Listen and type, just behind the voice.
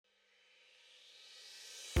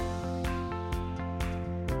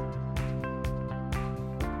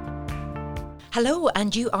Hello,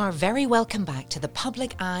 and you are very welcome back to the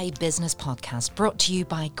Public Eye Business Podcast, brought to you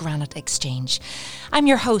by Granite Exchange. I'm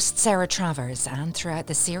your host, Sarah Travers, and throughout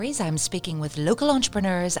the series I'm speaking with local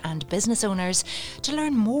entrepreneurs and business owners to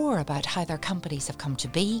learn more about how their companies have come to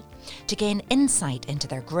be, to gain insight into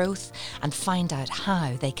their growth and find out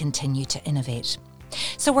how they continue to innovate.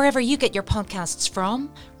 So wherever you get your podcasts from,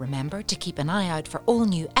 remember to keep an eye out for all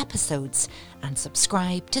new episodes and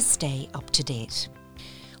subscribe to stay up to date.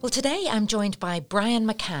 Well, today I'm joined by Brian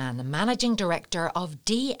McCann, Managing Director of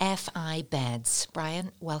DFI Beds.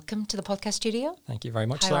 Brian, welcome to the podcast studio. Thank you very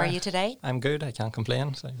much, How Sarah. are you today? I'm good. I can't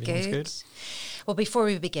complain. So everything's good. Well, before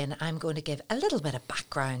we begin, I'm going to give a little bit of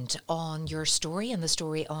background on your story and the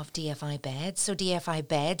story of DFI Beds. So DFI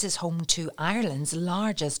Beds is home to Ireland's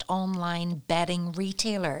largest online bedding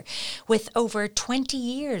retailer. With over 20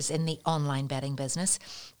 years in the online bedding business,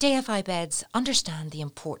 DFI Beds understand the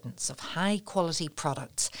importance of high-quality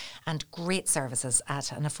products and great services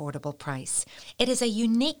at an affordable price. It is a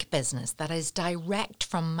unique business that is direct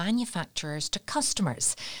from manufacturers to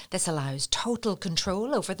customers. This allows total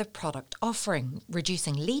control over the product offering,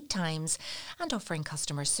 reducing lead times and offering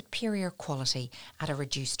customers superior quality at a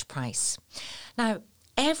reduced price. Now,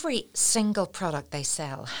 every single product they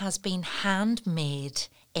sell has been handmade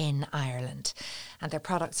in Ireland, and their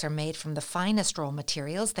products are made from the finest raw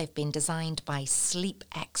materials. They've been designed by sleep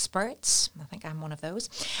experts, I think I'm one of those,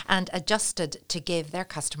 and adjusted to give their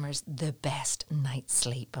customers the best night's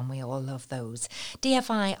sleep, and we all love those.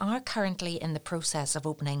 DFI are currently in the process of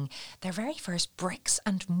opening their very first bricks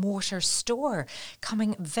and mortar store,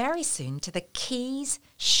 coming very soon to the Keys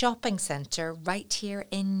shopping centre right here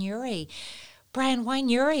in Newry. Brian, why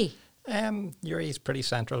Newry? Newry is pretty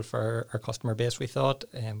central for our customer base, we thought.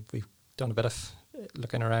 We've done a bit of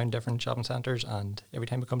looking around different shopping centres, and every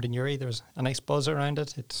time we come to Newry there's a nice buzz around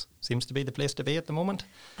it. It seems to be the place to be at the moment.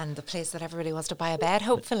 And the place that everybody wants to buy a bed,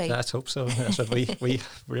 hopefully. Let's hope so. That's what we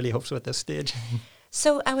really hope so at this stage.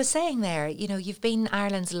 So I was saying there, you've been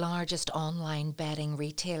Ireland's largest online bedding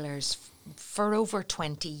retailers for over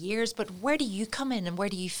 20 years, but where do you come in and where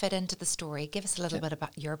do you fit into the story? Give us a little bit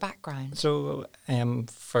about your background. So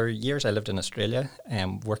for years I lived in Australia,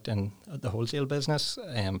 worked in the wholesale business,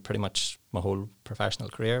 pretty much my whole professional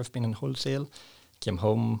career I've been in wholesale. Came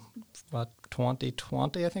home,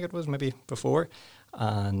 2020 I think it was, maybe before,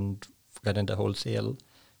 and got into wholesale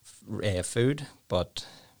food, but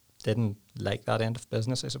didn't like that end of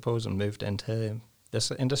business, I suppose, and moved into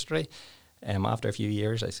this industry. After a few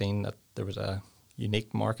years, I seen that there was a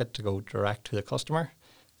unique market to go direct to the customer.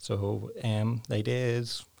 So the idea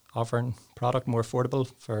is offering product more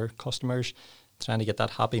affordable for customers, trying to get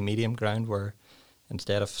that happy medium ground where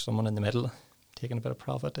instead of someone in the middle taking a bit of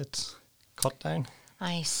profit, it's cut down.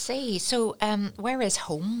 I see. So where is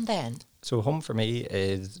home then? So home for me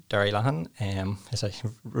is Derrylahan. It's a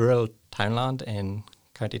rural townland in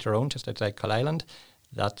County Tyrone, just outside Cull Island.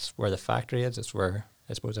 That's where the factory is. It's where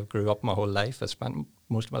I suppose I've grew up my whole life. I spent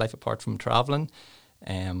most of my life apart from travelling.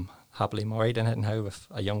 Happily married in it now with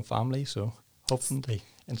a young family, so hoping to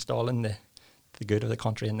installing the good of the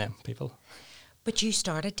country in them people. But you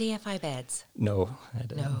started DFI Beds? No, I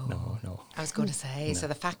didn't. No. I was going to say, so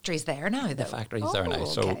the factory's there now, though? The factory's there now.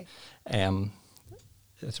 Okay. So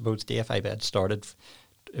I suppose DFI Beds started,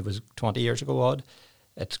 it was 20 years ago odd.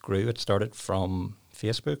 It grew. It started from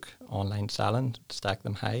Facebook, online selling, stack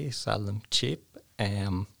them high, sell them cheap.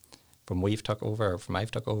 From I've took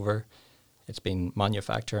over, it's been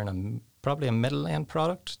manufacturing probably a middle-end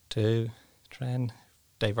product to try and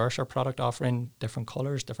diverse our product offering, different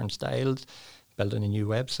colours, different styles, building a new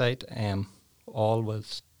website, all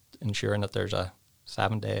with ensuring that there's a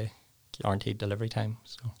 7-day guaranteed delivery time.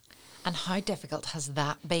 So. And how difficult has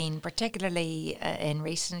that been, particularly in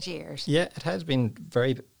recent years? Yeah, it has been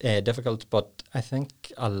very difficult, but I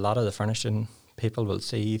think a lot of the furnishing people will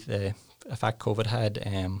see the effect COVID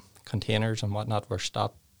had. Containers and whatnot were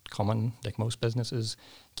stopped coming, like most businesses.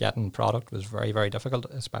 Getting product was very, very difficult,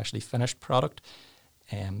 especially finished product.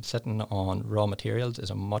 Sitting on raw materials is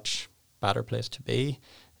a much better place to be.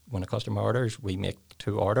 When a customer orders, we make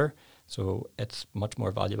to order. So it's much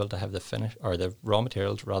more valuable to have the finish or the raw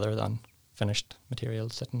materials rather than finished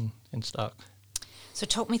materials sitting in stock. So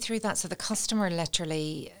talk me through that. So the customer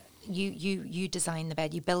literally, you design the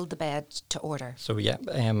bed, you build the bed to order. So yeah,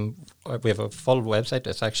 we have a full website.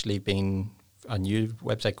 It's actually been a new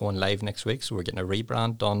website going live next week. So we're getting a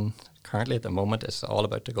rebrand done currently at the moment. It's all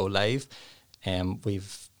about to go live.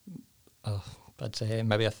 We've I'd say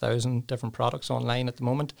maybe 1,000 different products online at the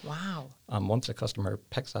moment. Wow. And once a customer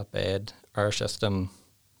picks that bed, our system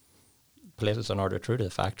places an order through to the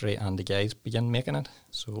factory and the guys begin making it.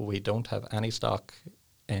 So we don't have any stock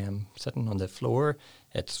sitting on the floor.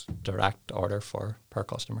 It's direct order per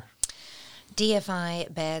customer.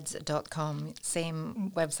 DFIbeds.com,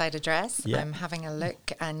 same website address. Yeah. I'm having a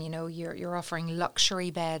look, and you're offering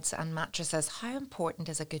luxury beds and mattresses. How important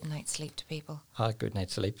is a good night's sleep to people? A good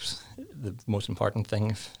night's sleep's the most important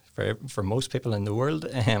thing for most people in the world.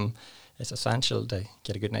 It's essential to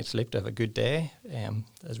get a good night's sleep, to have a good day.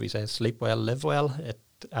 As we say, sleep well, live well. It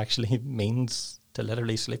actually means to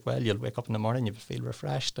literally sleep well. You'll wake up in the morning, you'll feel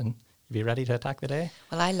refreshed, and be ready to attack the day.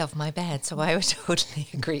 Well, I love my bed, so I would totally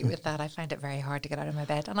agree with that. I find it very hard to get out of my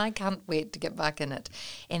bed, and I can't wait to get back in it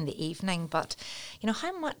in the evening. But,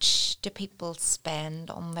 how much do people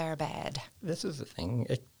spend on their bed? This is the thing.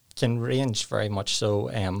 It can range very much so.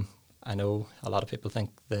 I know a lot of people think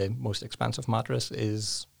the most expensive mattress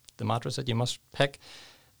is the mattress that you must pick.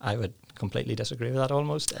 I would completely disagree with that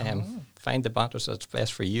almost. Find the mattress that's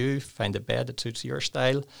best for you. Find the bed that suits your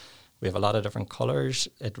style. We have a lot of different colours.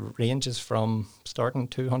 It ranges from starting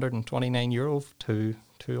 €229 to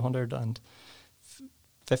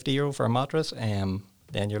 €250 for a mattress.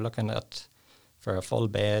 Then you're looking at, for a full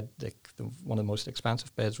bed, one of the most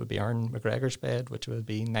expensive beds would be Aaron McGregor's bed, which would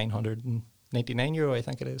be €999, I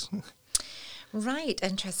think it is. Right,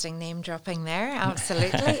 interesting name dropping there,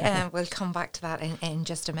 absolutely. We'll come back to that in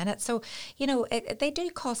just a minute. So, they do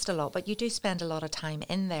cost a lot, but you do spend a lot of time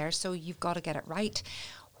in there, so you've got to get it right.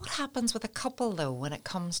 What happens with a couple, though, when it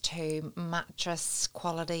comes to mattress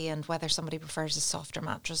quality and whether somebody prefers a softer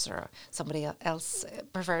mattress or somebody else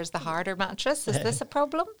prefers the harder mattress? Is this a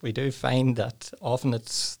problem? We do find that often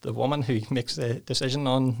it's the woman who makes the decision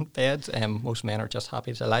on beds. Most men are just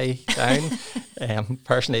happy to lie down.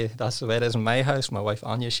 Personally, that's the way it is in my house. My wife,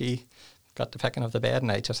 Anya, she got the picking of the bed,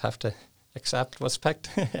 and I just have to accept what's picked.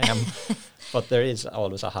 But there is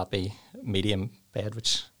always a happy medium bed,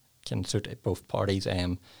 which can suit both parties.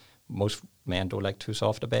 Most men don't like too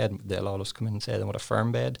soft a bed. They'll always come in and say they want a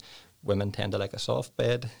firm bed. Women tend to like a soft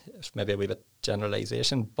bed. It's maybe a wee bit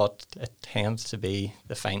generalisation, but it tends to be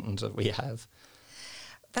the findings that we have.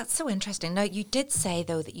 That's so interesting. Now, you did say,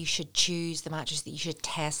 though, that you should choose the mattress, that you should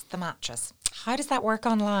test the mattress. How does that work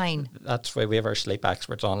online? That's why we have our sleep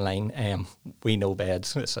experts online. We know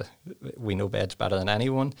beds. We know beds better than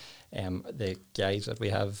anyone. The guys that we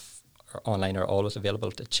have online are always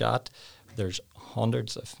available to chat. There's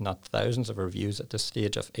hundreds, if not thousands, of reviews at this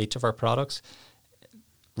stage of each of our products.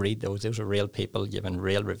 Read those. Those are real people giving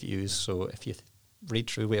real reviews. So if you read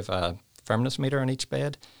through, we have a firmness meter on each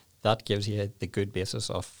bed. That gives you the good basis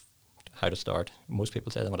of how to start. Most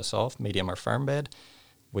people say they want a soft, medium or firm bed.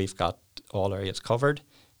 We've got all areas covered.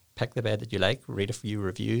 Pick the bed that you like, read a few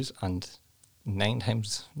reviews, and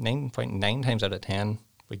 9.9 times out of 10,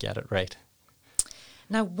 we get it right.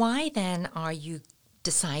 Now, why then are you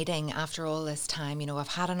deciding after all this time, I've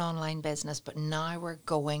had an online business, but now we're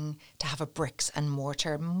going to have a bricks and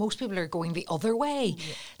mortar? Most people are going the other way.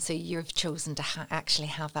 Yeah. So you've chosen to actually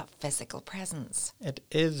have that physical presence. It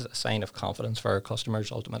is a sign of confidence for our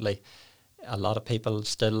customers, ultimately. A lot of people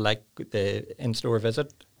still like the in-store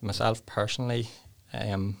visit. Myself, personally,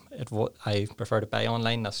 I prefer to buy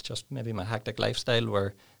online. That's just maybe my hectic lifestyle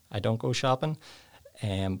where I don't go shopping.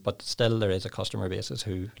 But still there is a customer basis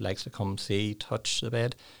who likes to come see, touch the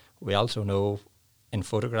bed. We also know in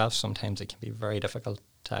photographs sometimes it can be very difficult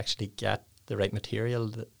to actually get the right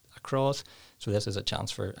material across. So this is a chance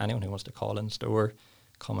for anyone who wants to call in store,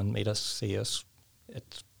 come and meet us, see us.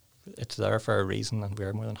 It's there for a reason, and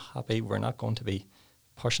we're more than happy. We're not going to be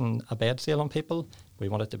pushing a bed sale on people. We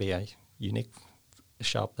want it to be a unique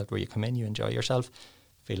shop that where you come in, you enjoy yourself.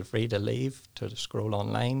 Feel free to leave, to scroll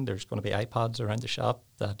online. There's going to be iPads around the shop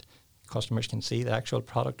that customers can see the actual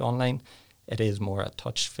product online. It is more a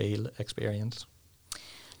touch, feel experience.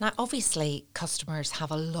 Now, obviously, customers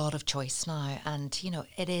have a lot of choice now, and,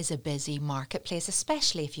 it is a busy marketplace,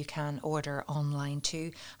 especially if you can order online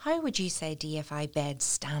too. How would you say DFI Beds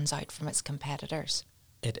stands out from its competitors?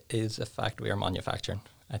 It is a fact we are manufacturing.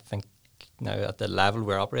 I think now at the level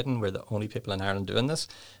we're operating, we're the only people in Ireland doing this.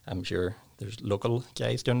 I'm sure there's local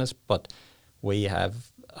guys doing this, but we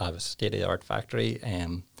have a state-of-the-art factory.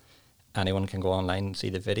 Anyone can go online and see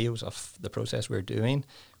the videos of the process we're doing.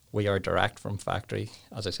 We are direct from factory,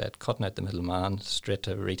 as I said, cutting out the middleman straight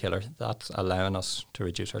to retailer. That's allowing us to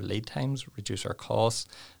reduce our lead times, reduce our costs,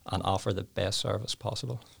 and offer the best service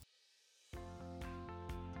possible.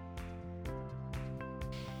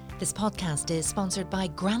 This podcast is sponsored by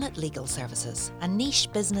Granite Legal Services, a niche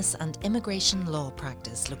business and immigration law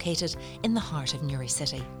practice located in the heart of Newry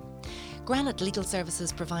City. Granite Legal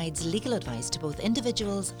Services provides legal advice to both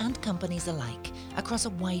individuals and companies alike across a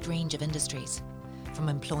wide range of industries. from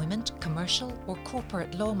employment, commercial or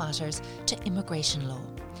corporate law matters to immigration law.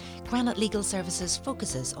 Granite Legal Services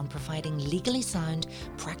focuses on providing legally sound,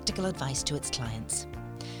 practical advice to its clients.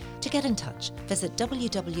 To get in touch, visit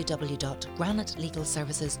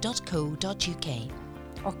www.granitelegalservices.co.uk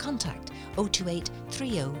or contact 028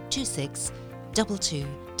 3026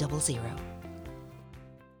 2200.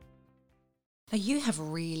 Now, you have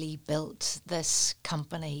really built this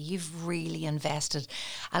company. You've really invested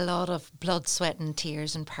a lot of blood, sweat and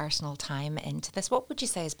tears and personal time into this. What would you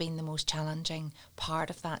say has been the most challenging part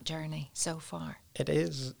of that journey so far? It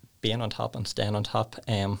is being on top and staying on top.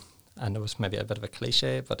 And it was maybe a bit of a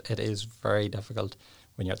cliche, but it is very difficult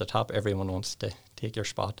when you're at the top. Everyone wants to take your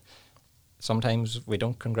spot. Sometimes we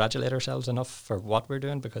don't congratulate ourselves enough for what we're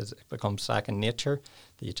doing because it becomes second nature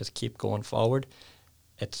that you just keep going forward.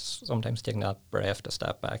 It's sometimes taking that breath to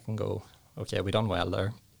step back and go, okay, we done well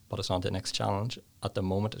there, but it's on to the next challenge. At the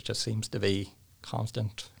moment, it just seems to be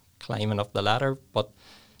constant climbing up the ladder, but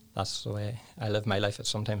that's the way I live my life. It's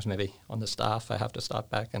sometimes maybe on the staff, I have to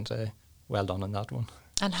step back and say, well done on that one.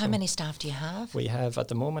 And how many staff do you have? We have, at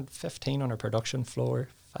the moment, 15 on our production floor,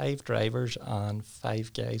 5 drivers and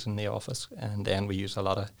 5 guys in the office. And then we use a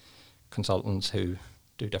lot of consultants who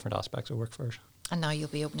do different aspects of work for us. And now you'll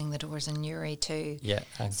be opening the doors in Newry too. Yeah.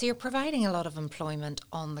 So you're providing a lot of employment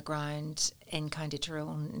on the ground in County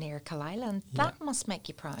Tyrone near Kyle, and that must make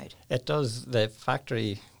you proud. It does. The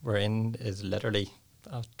factory we're in is literally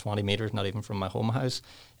 20 metres, not even from my home house.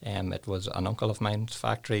 It was an uncle of mine's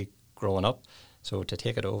factory growing up. So to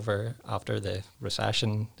take it over after the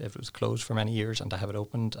recession, it was closed for many years, and to have it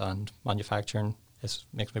opened and manufacturing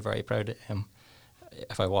makes me very proud.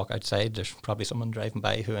 If I walk outside, there's probably someone driving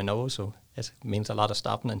by who I know, so it means a lot of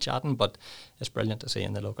stopping and chatting, but it's brilliant to see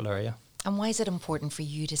in the local area. And why is it important for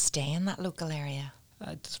you to stay in that local area?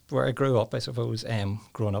 It's where I grew up, I suppose.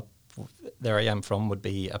 Growing up, the area I'm from would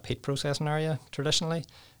be a peat processing area traditionally.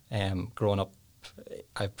 Growing up,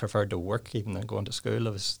 I preferred to work even than going to school.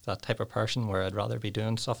 I was that type of person where I'd rather be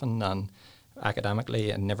doing something than academically,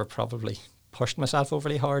 and never probably pushed myself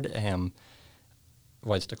overly hard.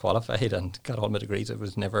 Whilst I qualified and got all my degrees, it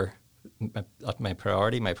was never my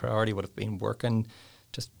priority. My priority would have been working,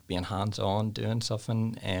 just being hands-on, doing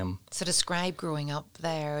something. So describe growing up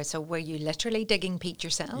there. So were you literally digging peat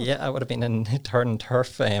yourself? Yeah, I would have been in turning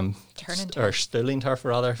turf, or stooling turf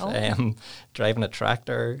rather, driving a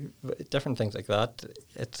tractor, different things like that.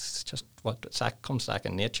 It's just what comes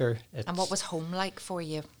second nature. And what was home like for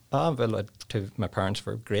you? Well, my parents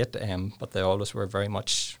were great, but they always were very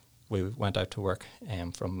much. We went out to work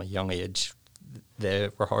from a young age. They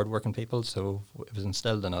were hard-working people, so it was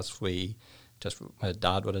instilled in us. My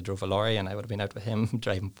dad would have drove a lorry, and I would have been out with him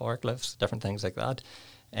driving forklifts, different things like that.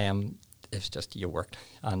 It's just you worked,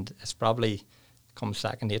 and it's probably come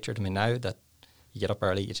second nature to me now that you get up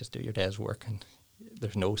early, you just do your day's work, and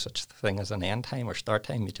there's no such thing as an end time or start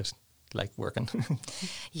time. You just like working.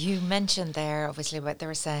 You mentioned there, obviously, about the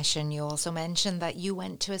recession. You also mentioned that you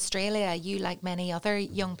went to Australia. You, like many other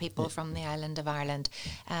young people from the island of Ireland.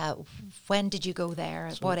 When did you go there?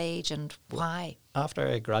 At what age and why? After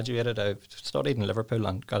I graduated, I studied in Liverpool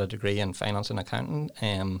and got a degree in finance and accounting.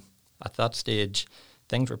 At that stage,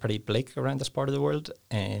 things were pretty bleak around this part of the world.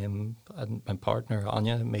 And my partner,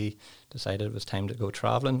 Anya, and me decided it was time to go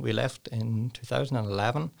travelling. We left in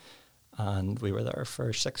 2011. And we were there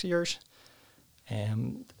for 6 years.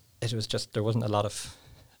 It was just, there wasn't a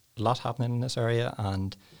lot happening in this area,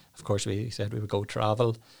 and of course we said we would go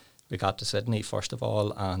travel. We got to Sydney first of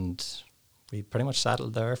all, and we pretty much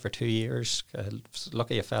settled there for 2 years.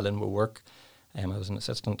 Lucky I fell in with work. I was an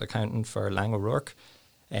assistant accountant for Lang O'Rourke.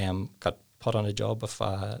 Got put on a job with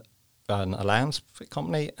an alliance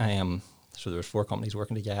company. So there was 4 companies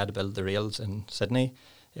working together to build the rails in Sydney.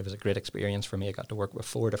 It was a great experience for me. I got to work with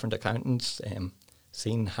 4 different accountants,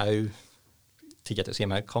 seeing how to get the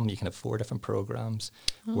same outcome. You can have 4 different programs,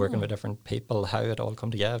 working with different people, how it all come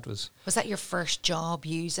together. Was that your first job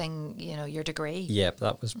using, your degree? Yeah,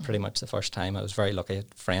 that was pretty much the first time. I was very lucky.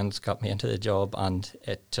 Friends got me into the job, and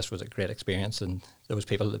it just was a great experience. And those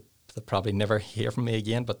people that probably never hear from me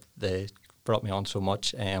again, but they brought me on so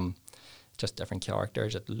much. Just different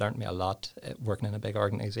characters. It learnt me a lot working in a big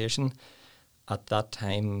organisation. At that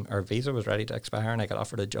time, our visa was ready to expire, and I got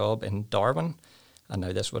offered a job in Darwin. And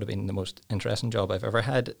now this would have been the most interesting job I've ever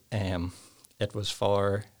had. It was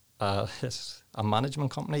for a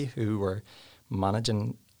management company who were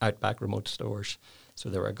managing outback remote stores. So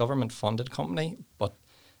they were a government-funded company, but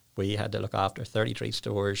we had to look after 33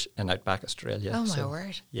 stores in outback Australia. Oh, my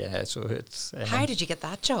word. Yeah, so it's... How did you get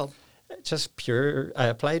that job? Just pure... I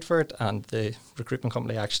applied for it, and the recruitment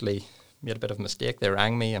company actually made a bit of a mistake. They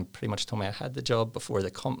rang me and pretty much told me I had the job before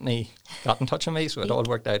the company got in touch with me, so it all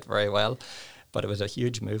worked out very well. But it was a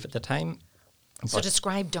huge move at the time. So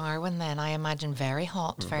describe Darwin then. I imagine very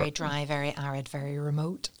hot, very dry, very arid, very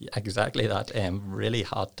remote. Exactly that. Really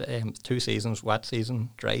hot. 2 seasons, wet season,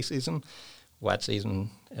 dry season. Wet season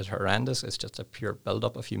is horrendous. It's just a pure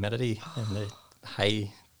build-up of humidity in the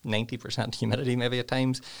high 90% humidity maybe at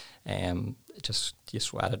times. Just you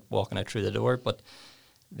sweated walking out through the door. But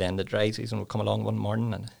then the dry season would come along one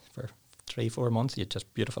morning, and for 3-4 months you had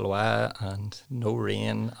just beautiful weather and no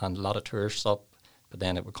rain and a lot of tourists up. But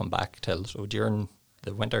then it would come back so during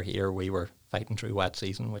the winter here we were fighting through wet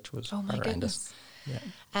season, which was horrendous.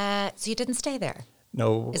 Yeah. So you didn't stay there?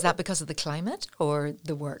 No. Is that because of the climate or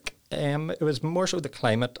the work? It was more so the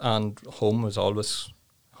climate, and home was always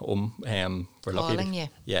home. We're lucky. Calling you?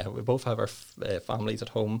 Yeah, we both have our families at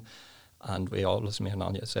home, and we always, me and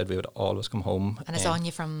Anya said we would always come home. And is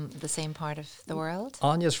Anya from the same part of the world?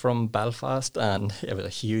 Anya's from Belfast, and it was a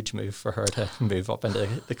huge move for her to move up into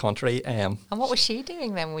the country. And what was she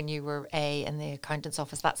doing then when you were in the accountant's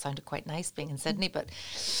office? That sounded quite nice being in Sydney, but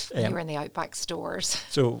when you were in the outback stores.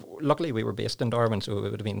 So luckily we were based in Darwin, so we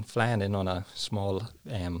would have been flying in on a small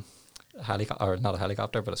helicopter, or not a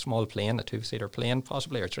helicopter, but a small plane, a 2-seater plane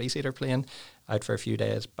possibly, or 3-seater plane, out for a few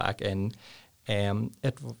days, back in.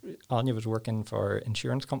 Anya was working for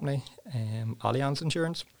insurance company, Allianz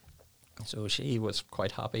Insurance, so she was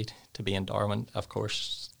quite happy to be in Darwin. Of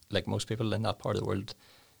course, like most people in that part of the world,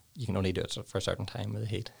 you can only do it for a certain time with the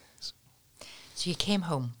heat. So you came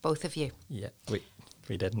home, both of you? Yeah,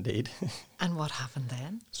 we did indeed. And what happened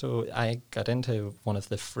then? So I got into one of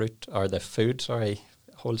the food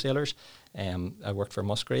wholesalers. I worked for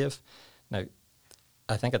Musgrave. Now,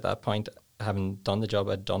 I think at that point, having done the job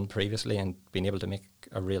I'd done previously and being able to make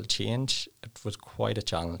a real change, it was quite a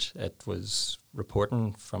challenge. It was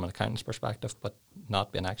reporting from an accountant's perspective, but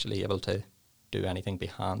not being actually able to do anything, be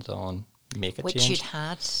hands-on, make a change. Which you'd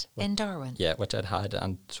had in Darwin? Yeah, which I'd had.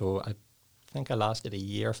 And so I think I lasted a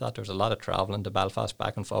year of that. There was a lot of travelling to Belfast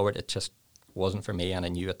back and forward. It just wasn't for me, and I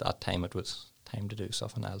knew at that time it was time to do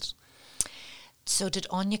something else. So did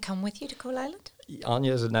Anya come with you to Coal Island?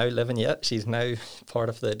 Anya is now living, she's now part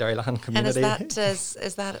of the Dairyland community. And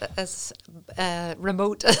is that as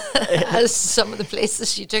remote as some of the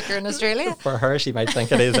places you took her in Australia? For her, she might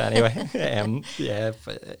think it is anyway.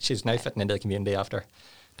 But she's now fitting into the community after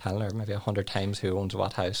telling her maybe 100 times who owns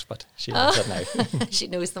what house, but she knows it now. She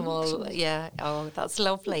knows them all. Yeah. Oh, that's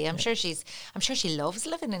lovely. I'm sure she loves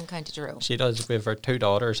living in County Tyrone. She does. We have her 2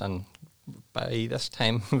 daughters, and by this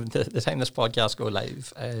time, the time this podcast go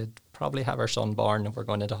live, I'd probably have our son born, and we're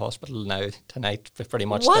going into hospital now tonight. Pretty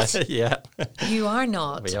much. What? Yeah. You are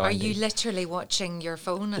not. We are you literally watching your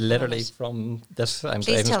phone? Literally from this.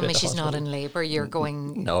 Please tell me she's not in labour. You're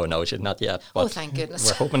going. No, she's not yet. Oh, thank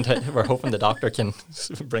goodness. We're hoping the doctor can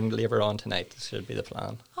bring labour on tonight. This should be the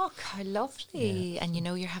plan. Oh, how lovely! Yeah. And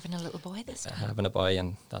you're having a little boy this time. Having a boy,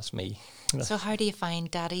 and that's me. So how do you find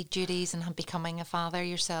daddy duties and becoming a father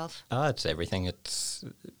yourself? It's everything. It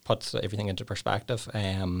puts everything into perspective.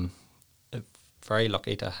 Very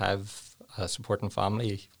lucky to have a supporting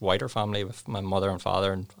family, wider family, with my mother and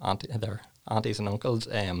father and their aunties and uncles.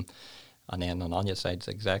 And then on Anya's side, it's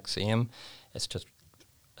the exact same. It's just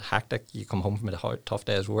hectic. You come home from a tough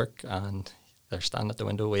day's work, and they're standing at the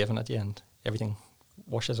window waving at you, and everything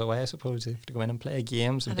washes away, I suppose. You have to go in and play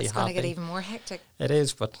games and be happy. And it's going to get even more hectic. It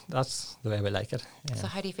is, but that's the way we like it. Yeah. So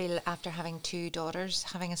how do you feel after having 2 daughters,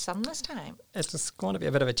 having a son this time? It's going to be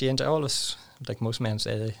a bit of a change. I always, like most men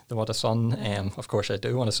say, they want a son. Of course I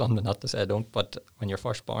do want a son, but not to say I don't. But when you're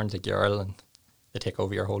first born's a girl and they take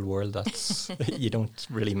over your whole world, that's you don't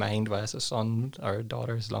really mind whether it's a son or a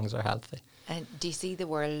daughter as long as they're healthy. And do you see the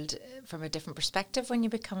world from a different perspective when you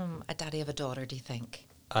become a daddy of a daughter, do you think?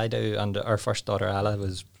 I do, and our first daughter Ella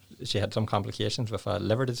she had some complications with a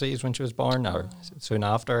liver disease when she was born, or soon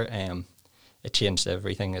after. It changed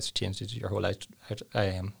everything. It changes your whole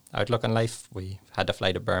outlook on life. We had to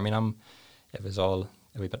fly to Birmingham. It was all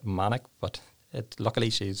a wee bit manic, but luckily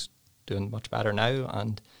she's doing much better now,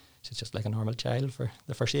 and she's just like a normal child for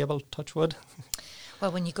the foreseeable, touch wood.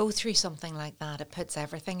 Well, when you go through something like that, it puts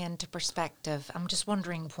everything into perspective. I'm just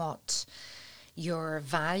wondering what your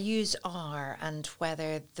values are and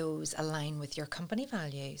whether those align with your company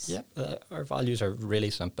values. Yeah, our values are really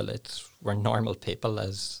simple. We're normal people,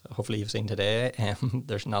 as hopefully you've seen today.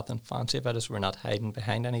 There's nothing fancy about us. We're not hiding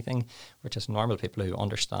behind anything. We're just normal people who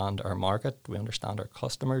understand our market. We understand our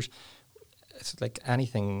customers. It's like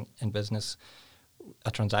anything in business.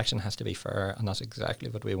 A transaction has to be fair, and that's exactly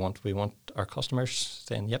what we want. We want our customers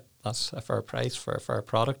saying, yep, that's a fair price for a fair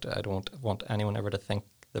product. I don't want anyone ever to think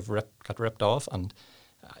they've got ripped off, and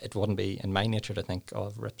it wouldn't be in my nature to think, oh,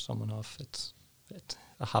 I've ripped someone off. It's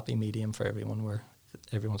a happy medium for everyone where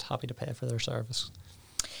everyone's happy to pay for their service.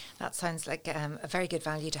 That sounds like a very good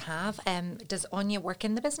value to have. Does Anya work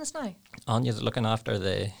in the business now? Anya's looking after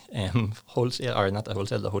the wholesale, or not the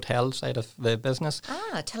wholesale, the hotel side of the business.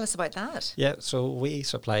 Tell us about that. Yeah, so we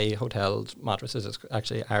supply hotels mattresses. It's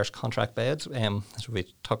actually Irish contract beds. So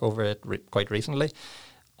we took over it quite recently.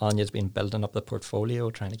 Anya's been building up the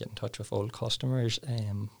portfolio, trying to get in touch with old customers.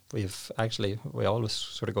 We always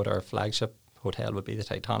sort of go to our flagship hotel would be the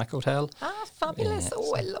Titanic Hotel. Fabulous.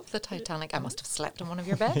 I love the Titanic. I must have slept in one of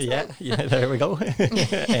your beds. yeah, there we go.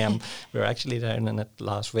 We were actually down in it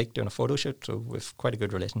last week doing a photo shoot, so we've quite a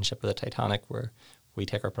good relationship with the Titanic, where we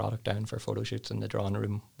take our product down for photo shoots in the drawing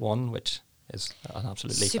room 1, which is an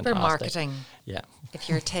absolutely super fantastic marketing. Yeah. If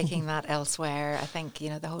you're taking that elsewhere, I think,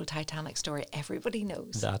 the whole Titanic story, everybody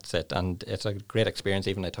knows. That's it. And it's a great experience.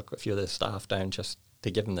 Even I took a few of the staff down just to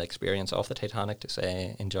give them the experience of the Titanic, to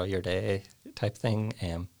say, enjoy your day type thing.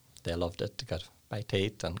 They loved it. They got by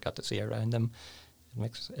Tate and got to see around them. It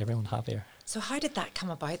makes everyone happier. So how did that come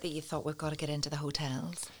about that you thought we've got to get into the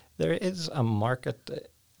hotels? There is a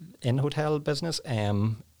market in hotel business.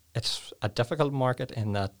 It's a difficult market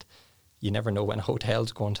in that you never know when a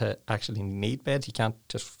hotel's going to actually need beds. You can't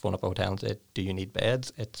just phone up a hotel and say, do you need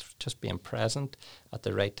beds? It's just being present at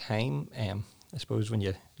the right time. I suppose when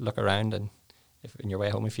you look around and if in your way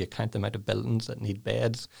home, if you count the amount of buildings that need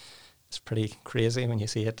beds, it's pretty crazy when you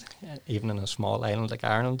see it, even in a small island like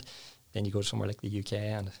Ireland. Then you go somewhere like the UK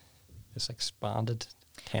and it's expanded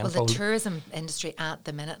tenfold. Well, the tourism industry at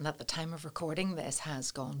the minute and at the time of recording this has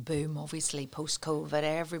gone boom, obviously, post-COVID,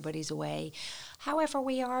 everybody's away. However,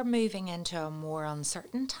 we are moving into a more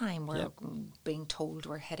uncertain time. We're being told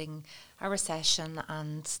we're hitting a recession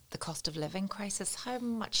and the cost of living crisis. How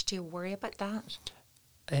much do you worry about that?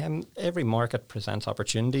 Every market presents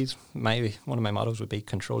opportunities. One of my mottos would be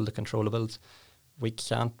control the controllables. We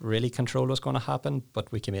can't really control what's going to happen, but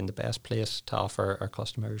we can be in the best place to offer our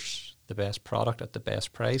customers the best product at the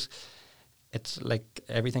best price. It's like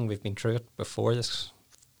everything we've been through it before this,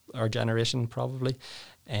 our generation probably.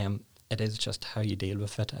 It is just how you deal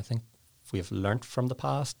with it. I think we've learnt from the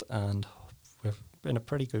past and we're in a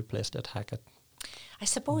pretty good place to attack it. I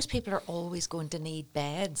suppose people are always going to need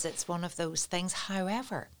beds. It's one of those things.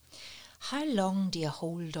 However, how long do you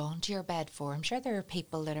hold on to your bed for? I'm sure there are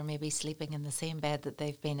people that are maybe sleeping in the same bed that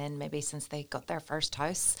they've been in maybe since they got their first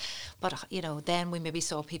house. But, then we maybe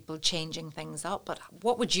saw people changing things up. But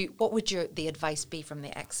what would the advice be from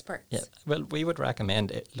the experts? Yeah, well, we would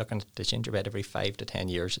recommend looking to change your bed every 5 to 10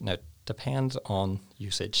 years. Now, it depends on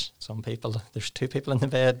usage. Some people, there's 2 people in the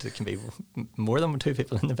bed. It can be more than 2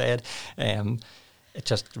 people in the bed. It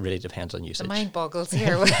just really depends on usage. The mind boggles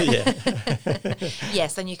here.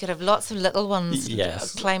 Yes, and you could have lots of little ones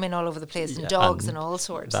climbing all over the place and dogs and all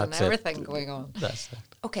sorts and everything going on. That's it.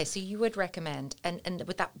 Okay, so you would recommend, and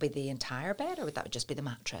would that be the entire bed or would that just be the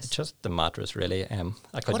mattress? Just the mattress, really.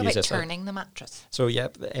 What about turning the mattress? So,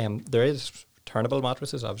 there is turnable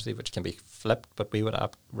mattresses, obviously, which can be flipped, but we would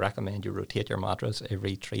recommend you rotate your mattress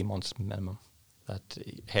every 3 months minimum, that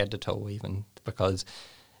head to toe even, because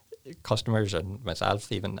customers and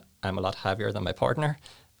myself, even I'm a lot heavier than my partner,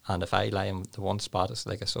 and if I lie in the one spot, it's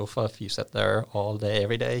like a sofa. If you sit there all day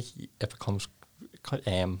every day, it becomes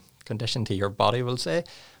conditioned to your body, we'll say.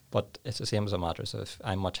 But it's the same as a mattress. If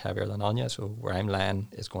I'm much heavier than Anya, so where I'm lying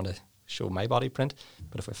is going to show my body print,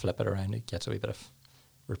 but if we flip it around, it gets a wee bit of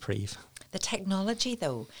reprieve. The technology,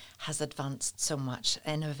 though, has advanced so much.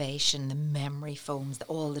 Innovation, the memory foams,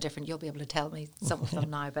 all the different, you'll be able to tell me some of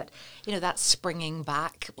them now, but, that springing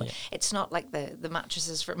back. Yeah. It's not like the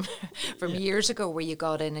mattresses from years ago where you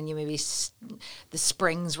got in and you maybe the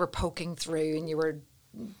springs were poking through and you were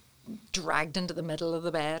dragged into the middle of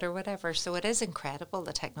the bed or whatever. So it is incredible,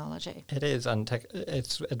 the technology. It is, and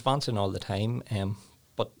it's advancing all the time,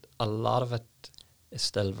 but a lot of it is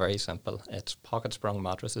still very simple. It's pocket sprung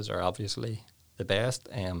mattresses are obviously the best,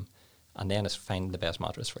 and then it's finding the best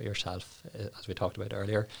mattress for yourself. As we talked about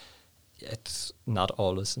earlier, it's not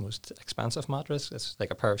always the most expensive mattress. It's like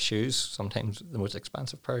a pair of shoes. Sometimes the most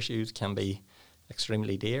expensive pair of shoes can be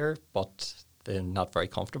extremely dear, but they're not very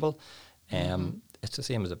comfortable. It's the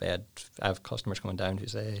same as a bed. I have customers coming down who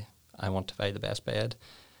say, I want to buy the best bed,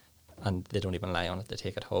 and they don't even lie on it, they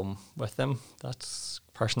take it home with them. That's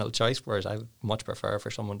personal choice, whereas I would much prefer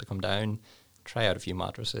for someone to come down, try out a few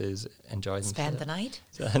mattresses, enjoy them. Spend the night?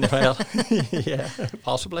 Well, yeah,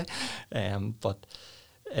 possibly. But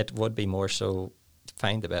it would be more so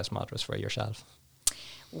find the best mattress for yourself.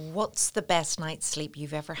 What's the best night's sleep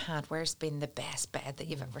you've ever had? Where's been the best bed that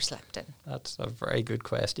you've ever slept in? That's a very good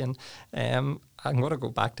question. I'm going to go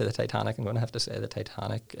back to the Titanic. I'm going to have to say the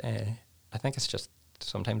Titanic. I think it's just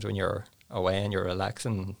sometimes when you're away and you're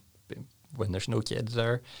relaxing, when there's no kids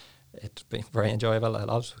there, it's been very enjoyable. I'll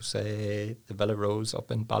also say the Villa Rose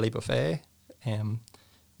up in Ballybuffet. I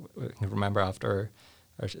remember after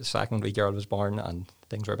our second wee girl was born and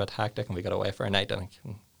things were a bit hectic and we got away for a night, and I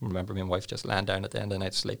can remember me and my wife just laying down at the end of the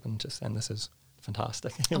night sleeping, just saying this is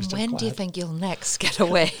fantastic. And when do you think you'll next get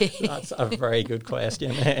away? That's a very good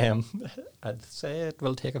question. I'd say it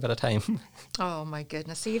will take a bit of time. Oh my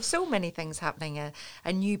goodness. So you have so many things happening,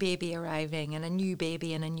 a new baby arriving and a new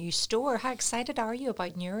baby in a new store. How excited are you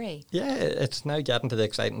about Newry? Yeah, it's now getting to the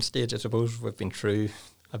exciting stage. I suppose we've been through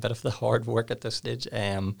a bit of the hard work at this stage.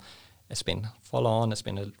 It's been full on. It's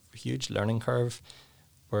been a huge learning curve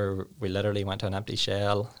where we literally went to an empty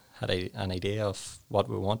shell, had an idea of what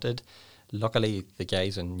we wanted. Luckily, the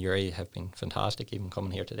guys in Newry have been fantastic, even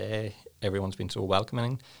coming here today. Everyone's been so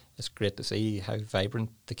welcoming. It's great to see how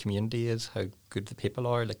vibrant the community is, how good the people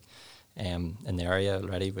are. Like in the area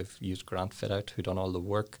already, we've used Grant Fit Out, who done all the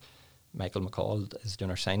work. Michael McCall is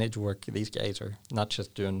doing our signage work. These guys are not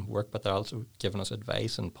just doing work, but they're also giving us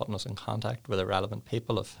advice and putting us in contact with the relevant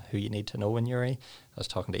people of who you need to know in Newry. I was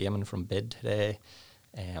talking to Eamon from Bid today.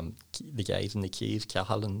 The guys in the Keys,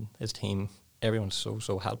 Cahill and his team, everyone's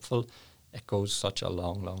so helpful. It goes such a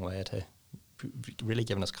long way to really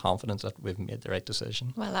giving us confidence that we've made the right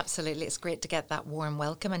decision. Well, absolutely. It's great to get that warm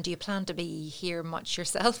welcome. And do you plan to be here much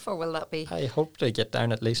yourself, or will that be? I hope to get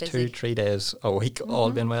down at least busy? 2-3 days a week,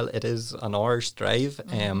 all being well. It is an hour's drive.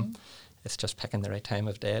 It's just picking the right time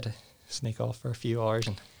of day to sneak off for a few hours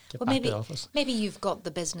and get back to the office. Maybe you've got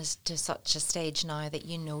the business to such a stage now that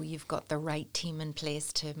you know you've got the right team in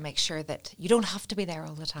place to make sure that you don't have to be there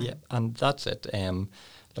all the time. Yeah, and that's it.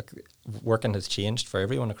 Look, working has changed for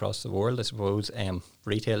everyone across the world, I suppose.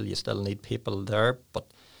 Retail, you still need people there, but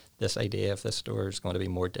this idea of this store is going to be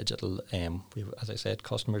more digital. As I said,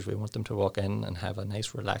 customers, we want them to walk in and have a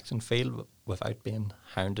nice relaxing feel without being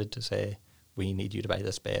hounded to say, we need you to buy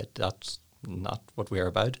this bed. That's not what we're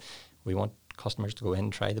about. We want customers to go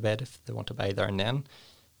in, try the bed. If they want to buy there and then,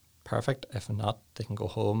 perfect. If not, they can go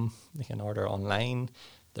home, they can order online.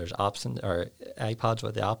 There's apps or iPads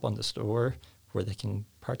with the app on the store where they can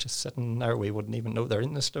purchase sitting there. We wouldn't even know they're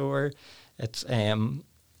in the store. It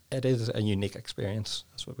is a unique experience.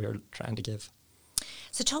 That's what we're trying to give.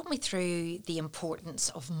 So talk me through the importance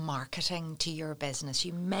of marketing to your business.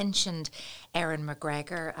 You mentioned Erin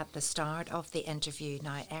McGregor at the start of the interview.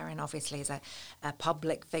 Now, Erin obviously is a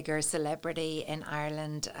public figure, celebrity in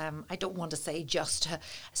Ireland. I don't want to say just a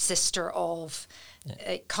sister of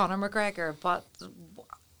Conor McGregor, but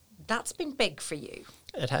that's been big for you.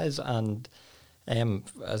 It has, and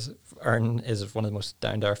as Erin is one of the most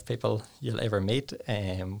down-to-earth people you'll ever meet.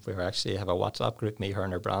 We actually have a WhatsApp group, me, her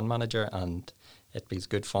and her brand manager, and it be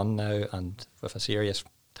good fun now, and with a serious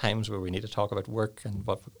times where we need to talk about work and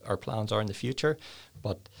what our plans are in the future.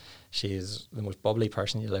 But she's the most bubbly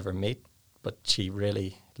person you'll ever meet, but she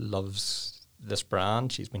really loves this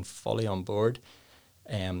brand. She's been fully on board.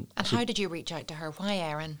 And how did you reach out to her? Why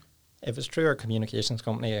Erin? It was through our communications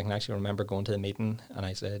company. I can actually remember going to the meeting and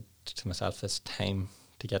I said to myself, it's time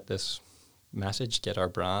to get this message, get our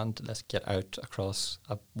brand, let's get out across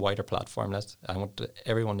a wider platform. I want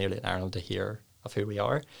everyone nearly in Ireland to hear of who we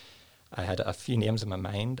are. I had a few names in my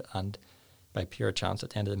mind, and by pure chance at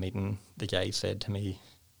the end of the meeting, the guy said to me,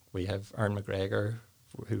 we have Erin McGregor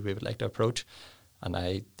who we would like to approach. And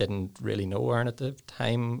I didn't really know Erin at the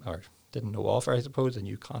time, or didn't know of her, I suppose. I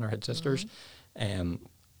knew Conor had sisters. And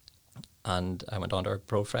I went on to her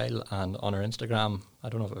profile, and on her Instagram, I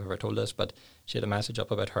don't know if I've ever told this, but she had a message up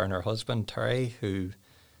about her and her husband, Terry, who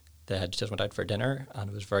they had just went out for dinner, and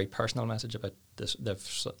it was a very personal message about this.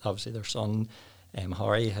 Obviously, their son,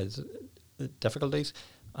 Harry, has difficulties,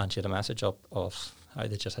 and she had a message up of how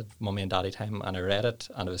they just had mummy and daddy time, and I read it,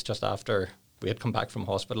 and it was just after we had come back from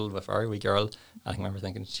hospital with our wee girl, and I remember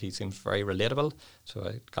thinking she seems very relatable, so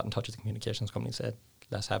I got in touch with the communications company and said,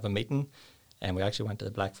 let's have a meeting. And we actually went to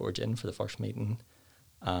the Black Forge Inn for the first meeting,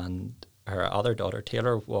 and her other daughter,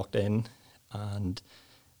 Taylor, walked in, and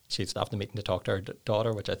she stopped the meeting to talk to her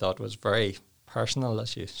daughter, which I thought was very personal,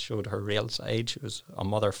 as she showed her real side. She was a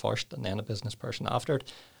mother first and then a business person after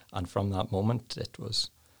it. And from that moment, it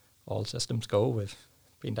was all systems go. We've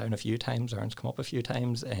been down a few times, Erin's come up a few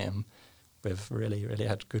times. We've really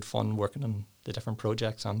had good fun working on the different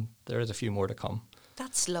projects, and there is a few more to come.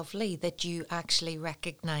 That's lovely that you actually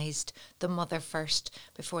recognised the mother first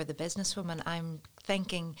before the businesswoman. I'm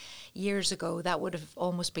thinking years ago that would have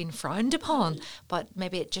almost been frowned upon, but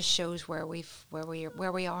maybe it just shows where we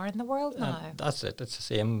are in the world now. That's it. It's the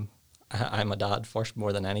same. I'm a dad first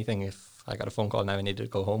more than anything. If I got a phone call now I need to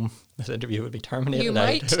go home, this interview would be terminated. You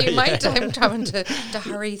might. I'm trying to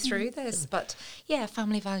hurry through this, but yeah,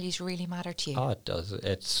 family values really matter to you. Oh, it does.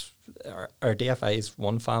 It's our DFI is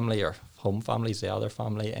one family, our home family is the other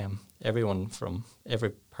family. Everyone from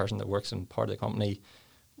every person that works in part of the company,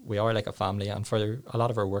 we are like a family. And for a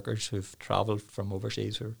lot of our workers who've travelled from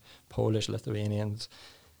overseas, who are Polish, Lithuanians,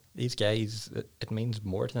 these guys, it means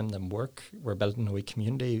more to them than work. We're building a wee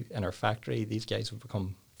community in our factory. These guys have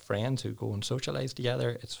become friends who go and socialise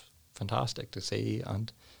together. It's fantastic to see,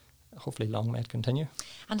 and hopefully long may it continue.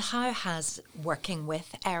 And how has working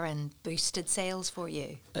with Erin boosted sales for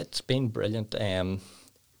you? It's been brilliant.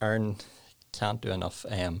 Erin can't do enough.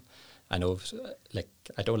 I know,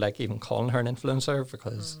 I don't like even calling her an influencer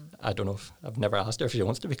because I don't know I've never asked her if she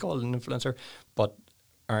wants to be called an influencer, but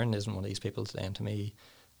Erin isn't one of these people saying to me,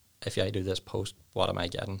 if I do this post, what am I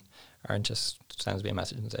getting? Erin just sends me a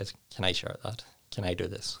message and says, can I share that? Can I do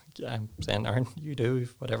this? I'm saying, Erin, you do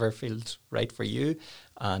whatever feels right for you.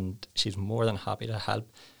 And she's more than happy to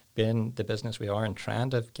help. Being the business we are and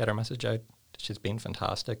trying to get her message out, she's been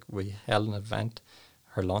fantastic. We held an event,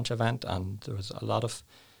 her launch event, and there was a lot of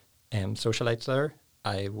socialites there.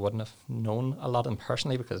 I wouldn't have known a lot of them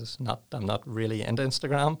personally because I'm not really into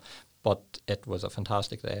Instagram, but it was a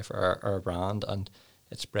fantastic day for our brand, and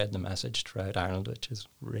it spread the message throughout Ireland, which is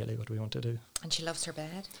really what we want to do. And she loves her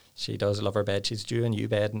bed. She does love her bed. She's due a new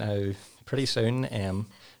bed now pretty soon.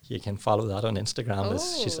 You can follow that on Instagram.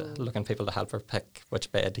 She's looking people to help her pick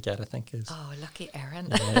which bed to get, I think. Oh, lucky Erin.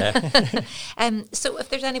 Yeah. So if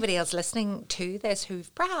there's anybody else listening to this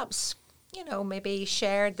who've perhaps, maybe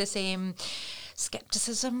shared the same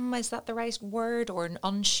skepticism, is that the right word, or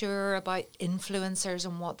unsure about influencers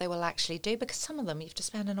and what they will actually do, because some of them you have to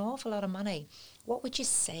spend an awful lot of money. What would you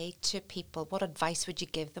say to people? What advice would you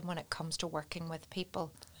give them when it comes to working with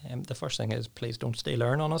people? The first thing is, please don't steal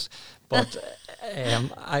Erin on us. But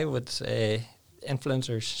I would say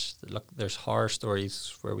influencers, look, there's horror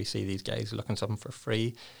stories where we see these guys looking something for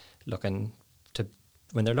free, when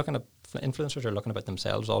they're looking at, influencers are looking about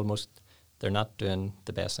themselves almost. They're not doing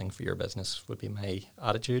the best thing for your business, would be my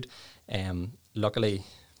attitude. Luckily,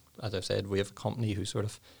 as I've said, we have a company who sort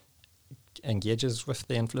of engages with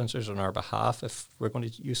the influencers on our behalf. If we're going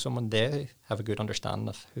to use someone, they have a good understanding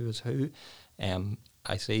of who is who.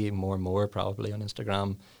 I see more and more probably on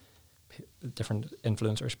Instagram, different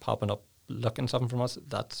influencers popping up looking something from us.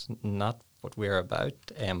 That's not what we're about.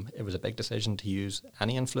 It was a big decision to use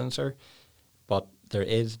any influencer, but there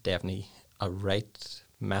is definitely a right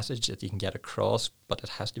message that you can get across, but it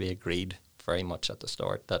has to be agreed very much at the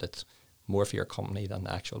start that it's more for your company than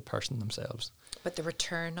the actual person themselves. But the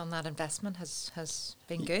return on that investment has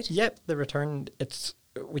been good? Yep, the return,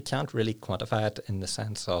 we can't really quantify it in the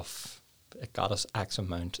sense of it got us X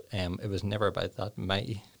amount. It was never about that.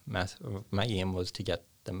 My aim was to get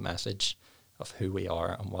the message of who we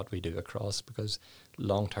are and what we do across, because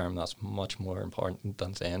long term that's much more important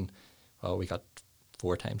than saying, well, we got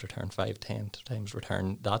 4 times return, 5, 10 times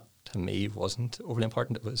return. That to me wasn't overly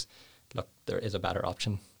important. It was, look, there is a better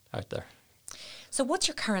option out there. So what's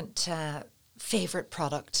your current favourite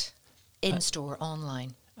product in store,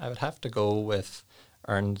 online? I would have to go with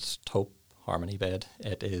Erin's Taupe Harmony bed.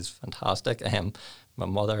 It is fantastic. My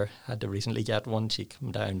mother had to recently get one. She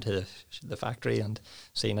came down to the factory and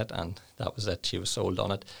seen it, and that was it. She was sold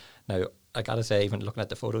on it. Now, I got to say, even looking at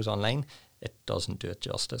the photos online, it doesn't do it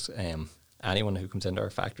justice. Anyone who comes into our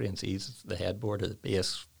factory and sees the headboard or the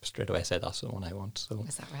base, straight away say that's the one I want. So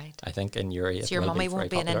is that right? I think in your area, so your mummy won't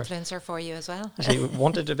be an influencer for you as well? She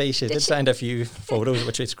wanted to be. She did send a few photos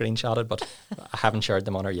which we screenshotted, but I haven't shared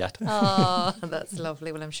them on her yet. Oh, that's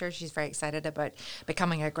lovely. Well, I'm sure she's very excited about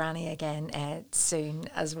becoming a granny again soon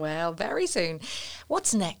as well, very soon.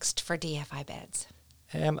 What's next for DFI Beds?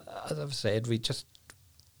 As I've said, we just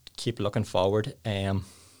keep looking forward.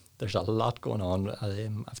 There's a lot going on.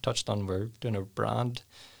 I've touched on, we're doing a brand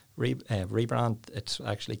rebrand. It's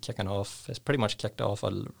actually kicking off. It's pretty much kicked off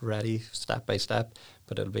already, step by step,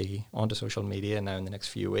 but it'll be onto social media now in the next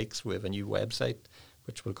few weeks. We have a new website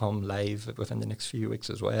which will come live within the next few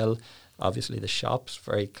weeks as well. Obviously the shop's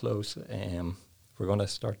very close. We're going to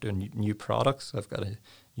start doing new products. I've got a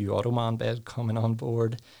new Ottoman bed coming on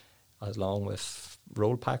board, along with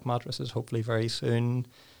roll pack mattresses hopefully very soon.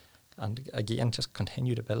 And again, just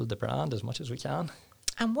continue to build the brand as much as we can.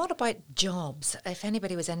 And what about jobs? If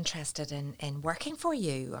anybody was interested in working for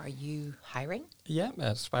you, are you hiring? Yeah,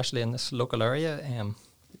 especially in this local area.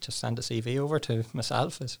 Just send a CV over to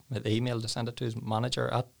myself. The email to send it to is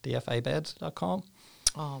manager@dfibeds.com.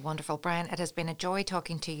 Oh, wonderful, Brian. It has been a joy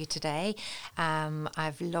talking to you today.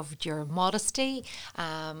 I've loved your modesty,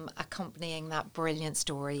 accompanying that brilliant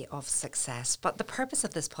story of success. But the purpose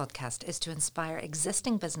of this podcast is to inspire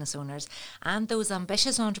existing business owners and those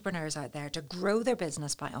ambitious entrepreneurs out there to grow their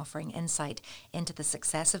business by offering insight into the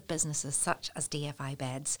success of businesses such as DFI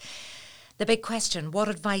Beds. The big question, what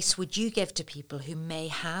advice would you give to people who may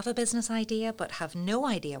have a business idea but have no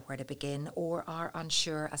idea where to begin or are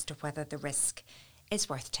unsure as to whether the risk is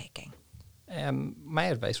worth taking? My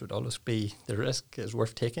advice would always be the risk is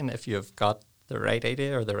worth taking if you've got the right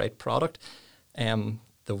idea or the right product.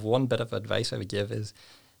 The one bit of advice I would give is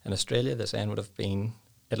in Australia, the saying would have been,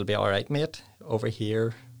 it'll be all right, mate. Over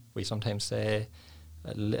here, we sometimes say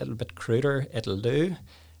a little bit cruder, it'll do.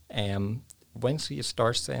 Once you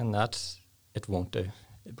start saying that, it won't do.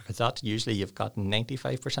 Because that usually you've got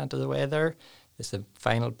 95% of the way there. It's the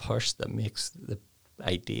final push that makes the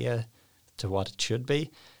idea to what it should be,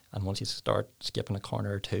 and once you start skipping a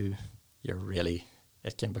corner or two,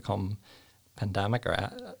 it can become pandemic, or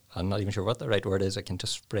I'm not even sure what the right word is. It can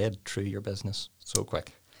just spread through your business so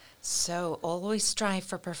quick. So always strive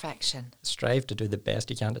for perfection. Strive to do the best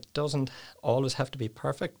you can. It doesn't always have to be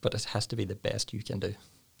perfect, but it has to be the best you can do.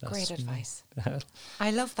 Great advice. I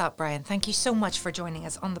love that, Brian. Thank you so much for joining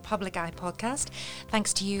us on the Public Eye podcast.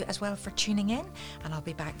 Thanks to you as well for tuning in, and I'll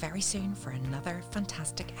be back very soon for another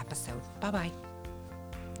fantastic episode. Bye-bye.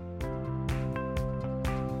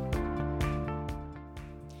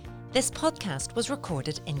 This podcast was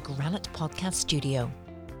recorded in Granite Podcast Studio.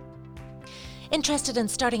 Interested in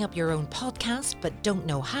starting up your own podcast but don't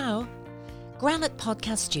know how? Granite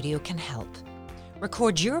Podcast Studio can help.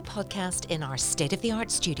 Record your podcast in our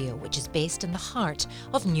state-of-the-art studio, which is based in the heart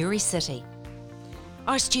of Newry City.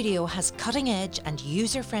 Our studio has cutting-edge and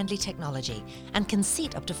user-friendly technology and can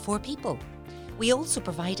seat up to 4 people. We also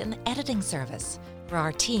provide an editing service for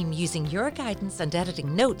our team using your guidance and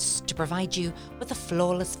editing notes to provide you with a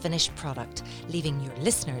flawless finished product, leaving your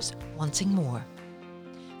listeners wanting more.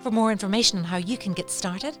 For more information on how you can get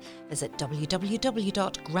started, visit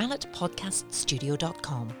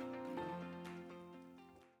www.granitepodcaststudio.com.